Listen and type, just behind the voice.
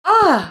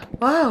Ah,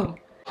 wow.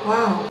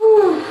 Wow.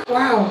 Ooh,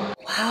 wow.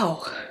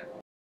 Wow.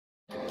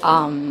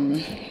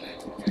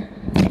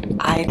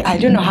 I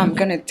don't know how I'm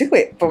gonna do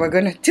it, but we're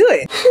gonna do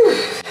it.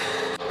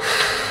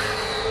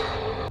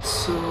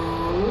 So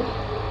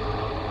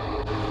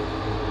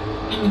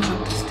let me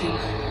drop this thing.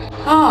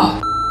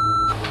 Oh.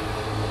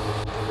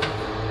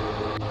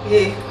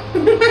 Yeah.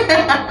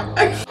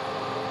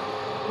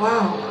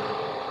 Wow.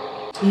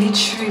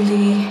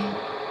 Literally.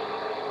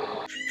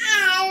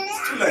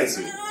 It's too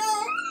lazy.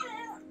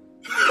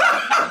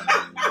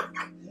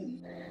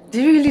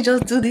 Do you really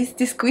just do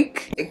this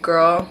quick? Hey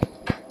girl,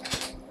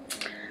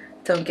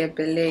 don't get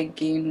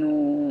beleg, you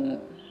know.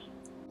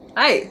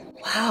 Hi.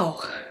 Wow.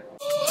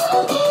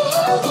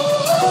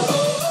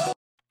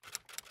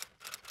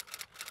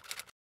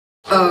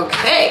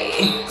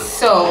 Okay,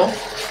 so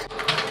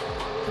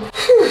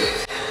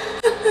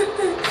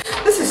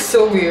this is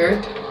so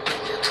weird.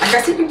 Like,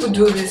 I see people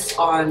do this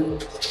on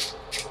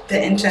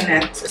the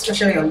internet,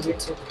 especially on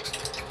YouTube,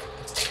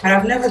 and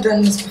I've never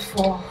done this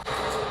before.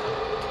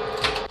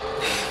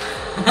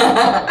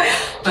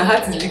 My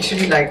heart is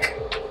literally like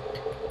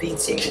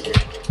beating.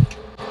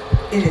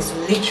 It is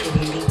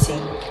literally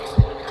beating.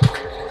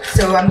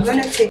 So I'm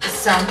gonna take a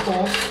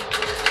sample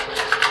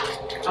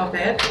of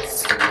it.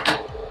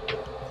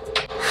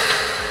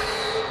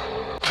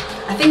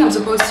 I think I'm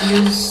supposed to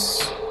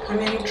use how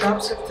many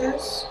drops of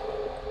this?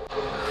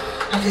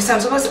 Okay, so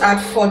I'm supposed to add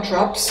 4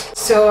 drops.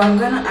 So I'm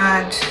gonna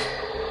add,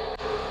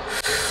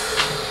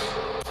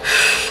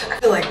 I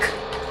feel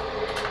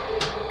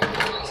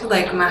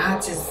like my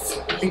heart is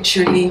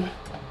literally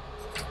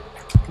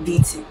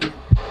beating.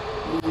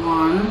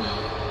 1,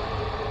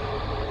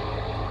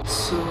 2,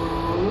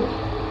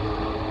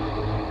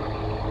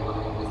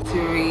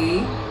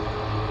 3,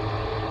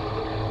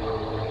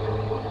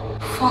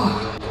 4.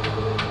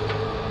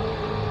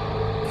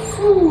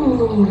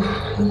 Ooh,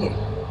 okay.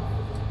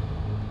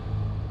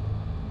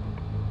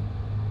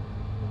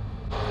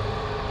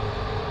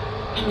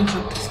 Let me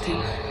drop this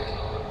thing.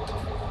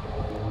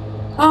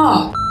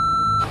 Oh.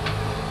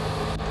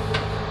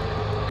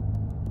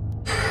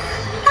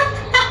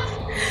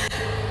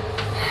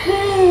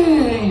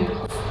 Hey.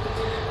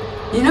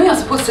 You know you're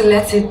supposed to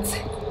let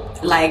it,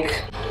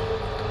 like,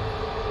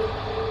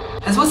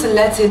 you're supposed to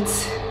let it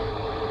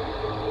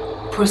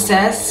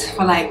process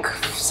for like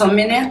some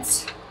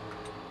minutes.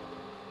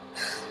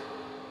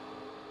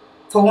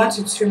 For 1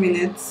 to 2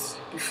 minutes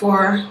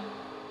before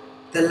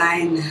the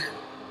line.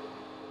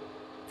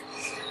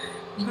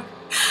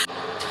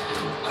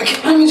 Okay,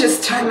 let me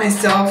just time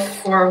myself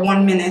for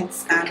 1 minute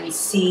and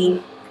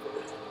see.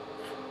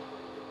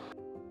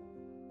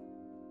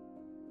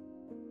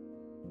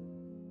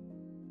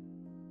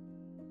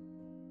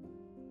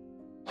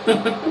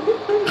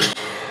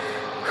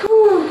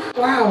 Whew,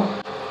 wow.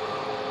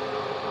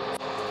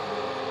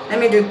 Let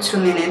me do 2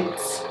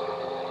 minutes.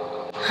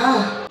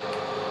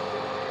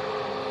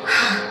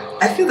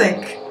 I feel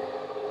like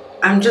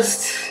I'm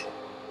just,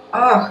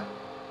 yeah.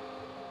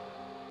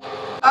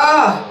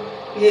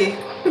 Yeah.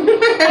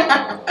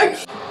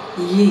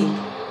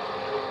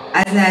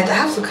 As in, I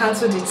have to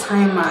cancel the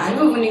timer. I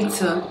don't even need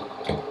to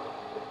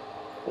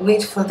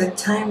wait for the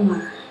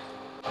timer.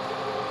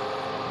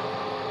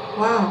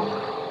 Wow.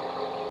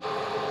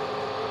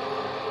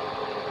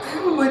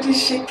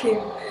 Everybody's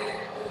shaking.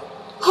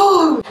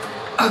 Oh,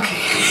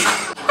 okay.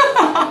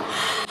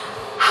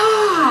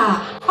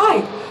 Hi.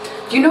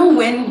 You know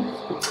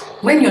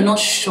when you're not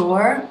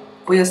sure,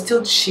 but you're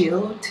still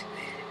chilled?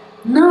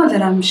 Now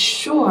that I'm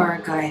sure,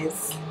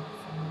 guys,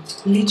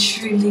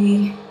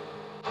 literally,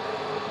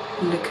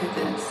 look at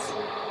this.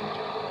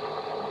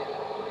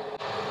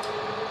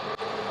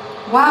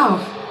 Wow.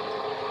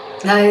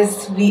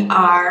 Guys, we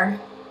are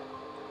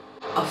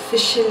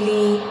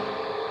officially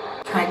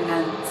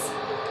pregnant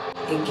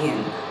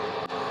again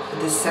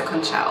with the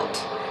second child.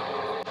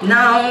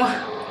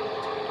 Now,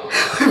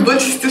 my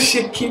body's still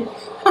shaking.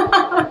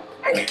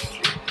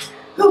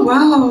 Oh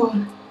wow.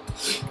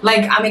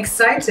 Like, I'm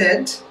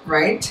excited,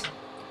 right?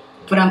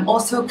 But I'm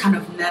also kind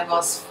of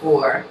nervous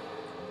for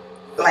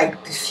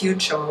like the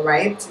future,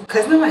 right?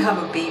 Because now I have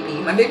a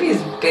baby. My baby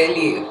is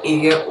barely a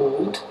year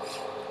old.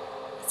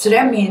 So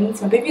that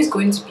means my baby is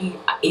going to be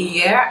a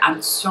year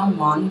and some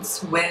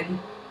months when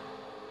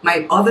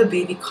my other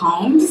baby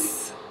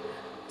comes.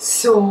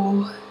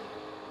 So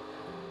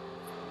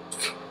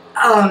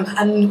I'm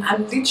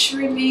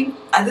literally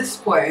at this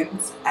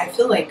point, I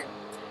feel like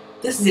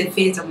this is a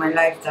phase of my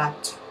life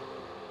that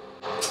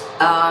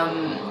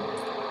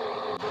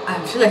I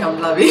feel like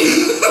I'm loving.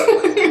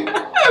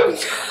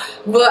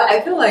 But I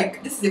feel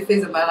like this is a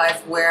phase of my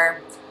life where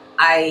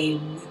I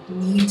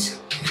need,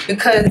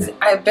 because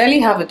I barely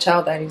have a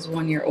child that is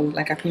 1 year old,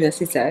 like I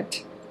previously said.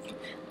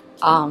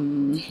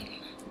 I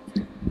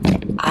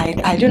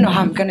don't know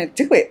how I'm gonna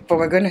do it, but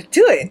we're gonna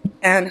do it,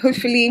 and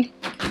hopefully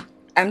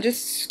I'm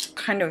just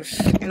kind of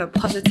in a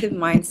positive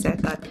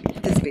mindset that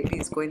this baby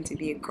is going to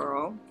be a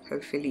girl,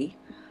 hopefully,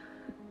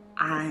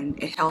 and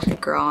a healthy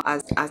girl,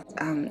 a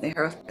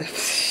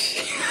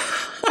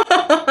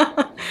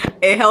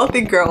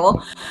healthy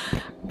girl,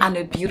 and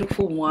a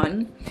beautiful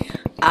one.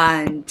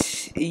 And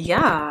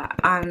yeah,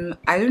 I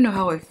don't know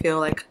how I feel.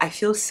 Like, I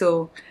feel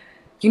so,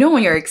 you know,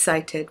 when you're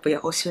excited but you're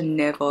also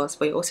nervous,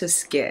 but you're also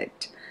scared,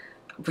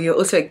 but you're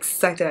also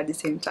excited at the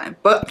same time.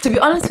 But to be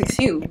honest with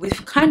you,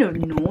 we've kind of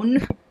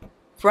known,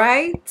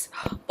 right?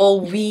 Or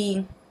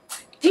we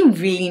didn't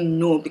really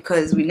know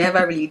because we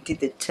never really did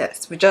the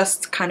test. We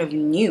just kind of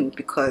knew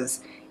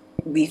because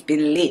we've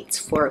been late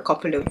for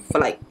for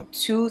like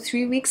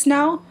 2-3 weeks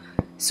now.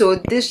 So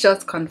this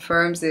just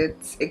confirms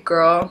it. A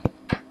girl,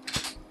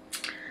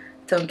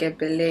 don't get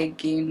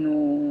beleg, you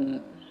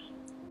know.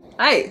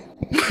 Hi.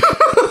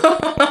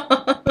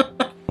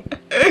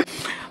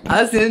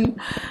 As in,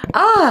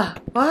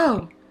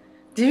 wow,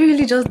 did you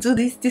really just do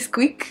this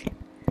quick?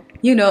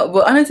 You know,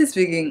 but honestly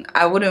speaking,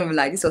 I wouldn't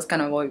lie, this was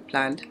kind of what we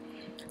planned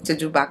to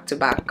do back to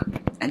back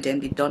and then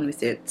be done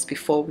with it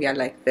before we are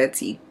like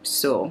 30.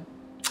 So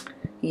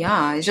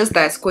yeah, it's just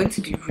that it's going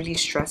to be really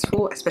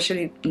stressful,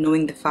 especially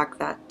knowing the fact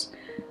that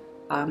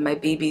my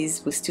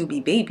babies will still be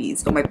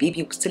babies, or my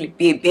baby will still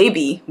be a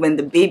baby when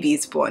the baby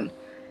is born.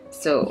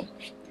 So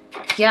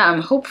yeah,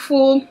 I'm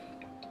hopeful,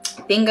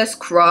 fingers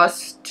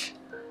crossed,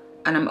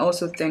 and I'm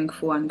also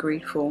thankful and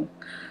grateful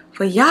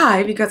for, yeah,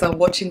 if you guys are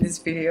watching this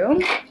video,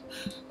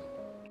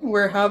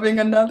 we're having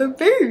another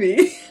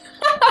baby.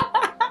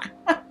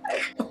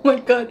 Oh my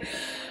god,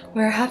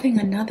 we're having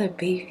another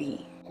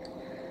baby.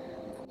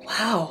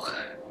 Wow.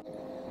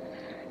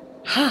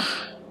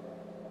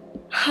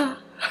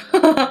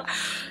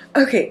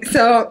 Okay,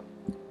 so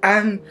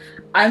I'm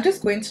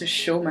just going to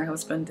show my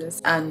husband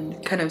this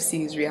and kind of see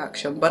his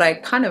reaction, but I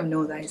kind of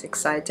know that he's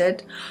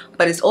excited,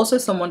 but he's also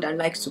someone that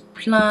likes to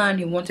plan.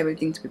 He wants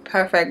everything to be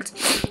perfect,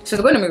 so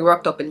it's going to be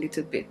rocked up a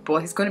little bit, but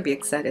he's going to be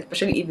excited,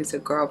 especially if it's a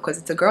girl, because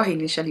it's a girl he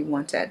initially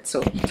wanted.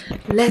 So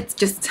let's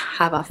just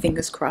have our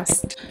fingers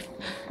crossed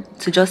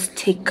to just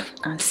take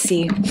and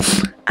see,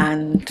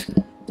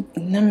 and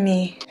let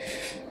me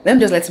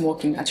just let him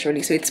walk in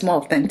naturally, so it's more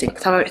authentic.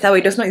 That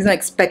way he's not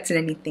expecting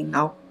anything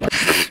now.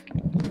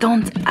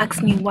 Don't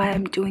ask me why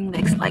I'm doing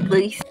this like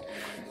this.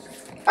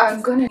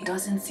 He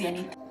doesn't see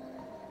anything.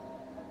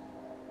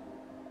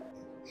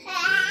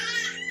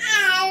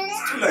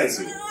 It's too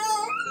nice.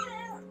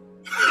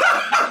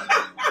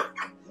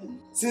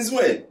 Since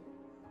when?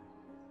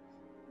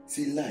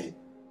 Say lie.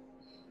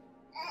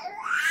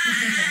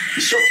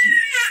 He shocked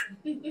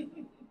you.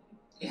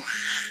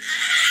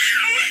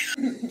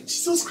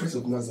 Jesus Christ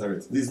of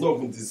Nazareth. There's not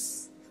even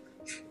this.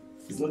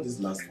 It's not this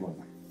last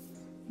one.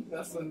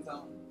 That's one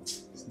down.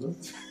 It's not.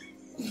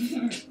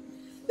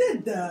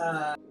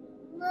 Dada.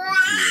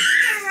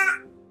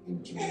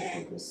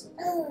 January. God say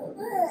no.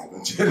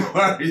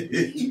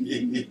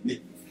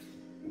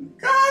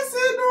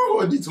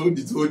 Hold it.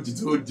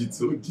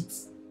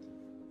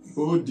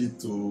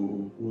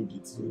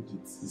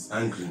 He's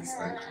angry.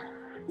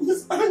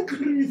 He's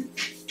angry.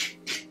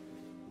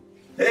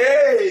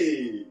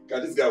 Hey!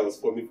 God, this guy was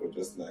for me for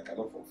just now. I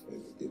cannot fall for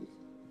him again.